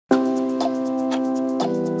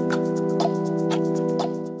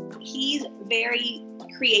very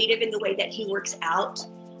creative in the way that he works out.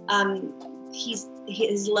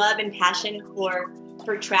 His love and passion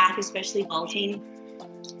for track, especially vaulting,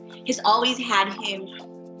 has always had him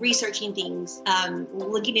researching things,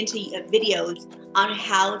 looking into videos on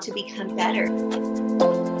how to become better.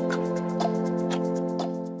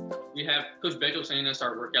 We have Coach Beto sending us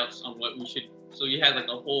our workouts on what we should. So he had like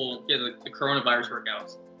the coronavirus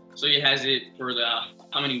workouts. So he has it for the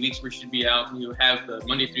how many weeks we should be out. And he'll have the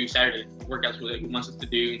Monday through Saturday workouts that he wants us to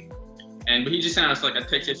do. But he just sent us like a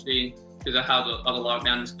text yesterday because of how all the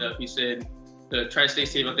lockdown and stuff. He said to try to stay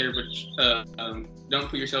safe out there, but don't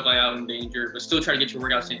put yourself out in danger. But still try to get your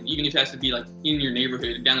workouts in, even if it has to be like in your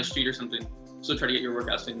neighborhood, down the street or something. Still try to get your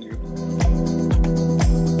workouts in there.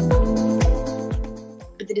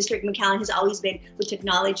 But the district of McAllen has always been with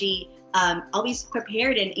technology, always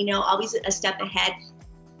prepared and always a step ahead.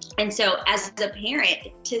 And so as a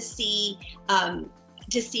parent, to see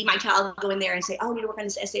my child go in there and say, oh, I need to work on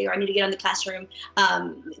this essay, or I need to get on the classroom,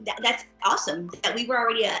 that's awesome that we were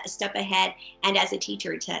already a step ahead, and as a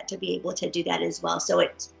teacher to be able to do that as well. So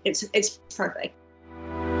it's perfect.